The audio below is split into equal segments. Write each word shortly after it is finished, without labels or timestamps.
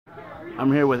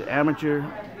I'm here with amateur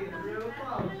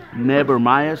Neb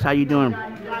Ermias. How you doing?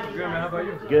 Good, man. How about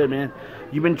you? Good, man.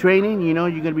 You've been training. You know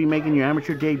you're gonna be making your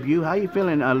amateur debut. How you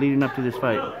feeling leading up to this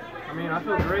fight? I mean, I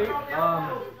feel great.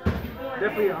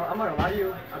 Definitely, I'm not gonna lie to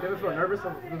you. I definitely feel nervous.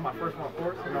 This is my first one, of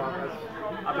course. You know,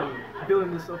 I've been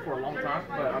building this up for a long time.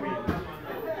 But I mean,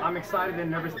 I'm excited and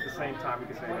nervous at the same time. We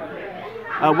can say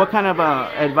that. What kind of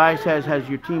advice has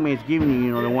your teammates given you?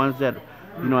 You know, the ones that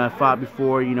have fought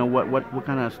before. You know, what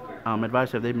kind of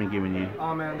advice have they been giving you?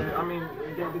 Oh man,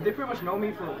 they pretty much know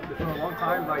me for a long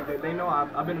time. Like they know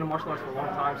I've been in the martial arts for a long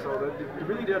time. So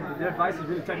the advice is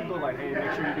really technical. Like, hey,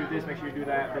 make sure you do this, make sure you do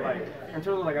that. But like in terms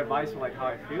of like advice for like how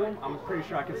I feel, I'm pretty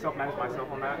sure I can self-manage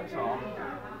myself on that. So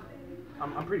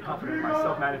I'm pretty confident in my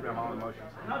self-management of my own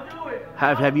emotions.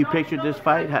 Have you pictured this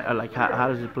fight? How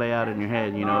does it play out in your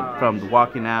head? You know, from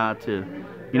walking out to,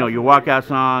 your walkout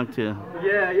song to.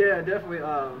 Yeah, definitely.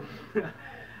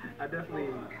 I definitely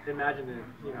imagined it.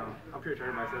 You know, I'm pretty sure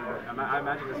everybody says that. I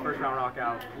imagine this first round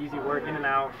knockout, easy work, in and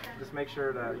out. Just make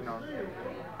sure that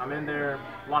I'm in there,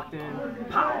 locked in,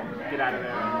 pow, get out of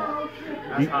there.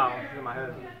 That's how it's in my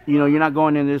head. You're not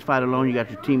going into this fight alone. You got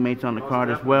your teammates on the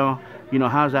card as well.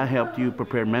 How's that helped you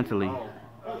prepare mentally?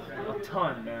 A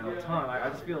ton, man, a ton. I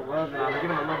just feel love, and I'm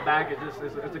giving a love back.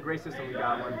 It's a great system we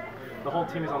got when the whole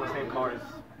team is on the same card. It's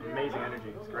amazing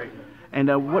energy. It's great. And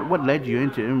what led you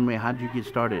into MMA? How did you get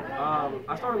started?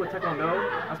 I started with Taekwondo.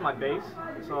 That's my base.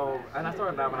 And I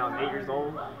started that when I was 8 years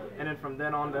old. And then from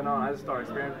then on, I just started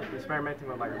experimenting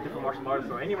with like different martial arts.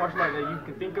 So any martial art that you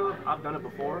can think of, I've done it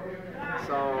before.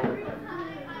 So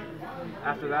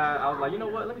after that, I was like, you know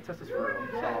what? Let me test this for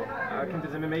real. So I came to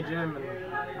this MMA gym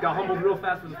and got humbled real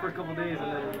fast for the first couple of days.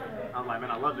 And then I'm like,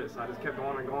 man, I love this. So I just kept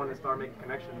going and started making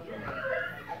connections.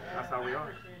 That's how we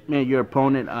are. Man, your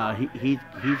opponent, he's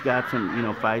got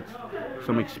some fights,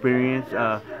 some experience.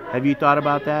 Have you thought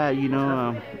about that?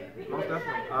 Most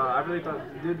definitely. I really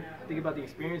did think about the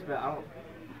experience, but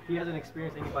he hasn't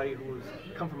experienced anybody who's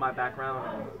come from my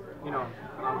background. And,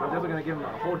 I'm definitely gonna give him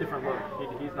a whole different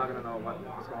look. He's not gonna know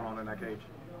what's going on in that cage.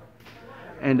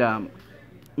 And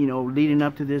leading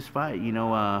up to this fight,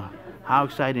 how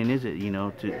exciting is it,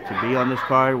 to be on this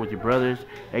card with your brothers,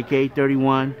 aka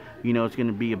 31? It's going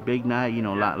to be a big night.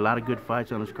 A lot of good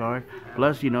fights on this card.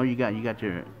 Plus, you got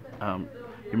your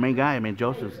main guy, man,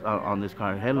 Joseph's on this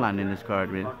card, headlining this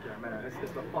card, man. Fuck yeah, man.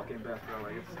 It's the fucking best, bro.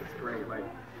 Like it's great. Like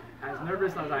as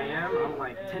nervous as I am, I'm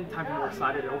like 10 times more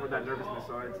excited over that nervousness.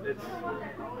 So it's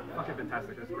fucking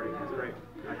fantastic. It's great. It's great.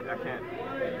 I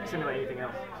can't simulate anything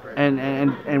else. It's great.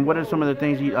 And what are some of the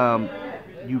things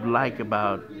you like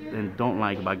about and don't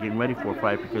like about getting ready for a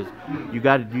fight? Because you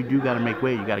do got to make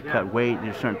weight. You got to cut weight.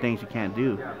 There's certain things you can't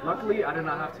do. Yeah. Luckily, I did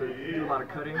not have to do a lot of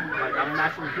cutting. Like I'm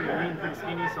naturally pretty lean, pretty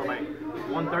skinny, so like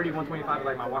 130, 125 is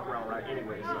like my walk around right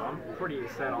anyway. So I'm pretty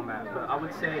set on that. But I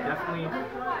would say definitely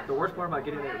the worst part about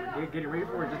getting ready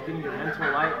for it is just getting your mental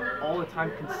right all the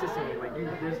time consistently. Like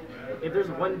if there's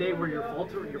one day where you're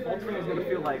faltering is gonna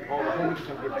feel like the whole week is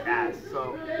gonna be like ass.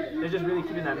 So it's just really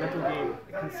keeping that mental game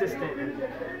consistent and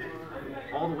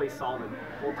all the way solid the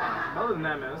whole time. Other than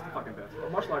that, man, it's the fucking best.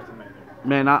 Martial arts is amazing.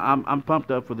 Man, I'm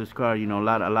pumped up for this card. A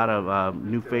lot of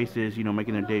new faces,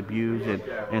 making their debuts,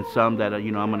 and some that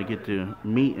I'm gonna get to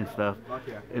meet and stuff.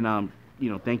 And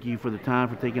thank you for the time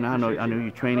for taking. I know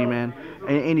you're training, man.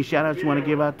 Any shout outs you want to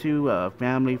give out to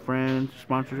family, friends,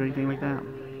 sponsors, or anything like that?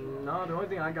 No, the only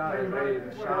thing I got is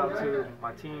a shout out to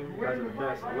my team. You guys are the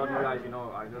best. I love you guys.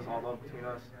 There's all love between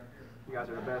us. You guys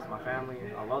are the best. My family,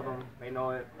 I love them. They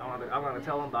know it. I'm gonna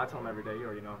tell them, but I tell them every day. You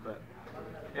already know. But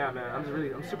yeah, man, I'm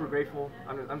super grateful.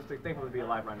 I'm just thankful to be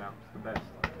alive right now. It's the best.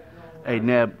 Hey,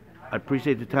 Neb, I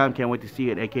appreciate the time. Can't wait to see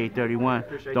you at AK 31.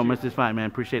 Appreciate Don't you. miss this fight, man.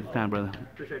 Appreciate the time, brother.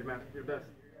 Appreciate it, man. You're the best.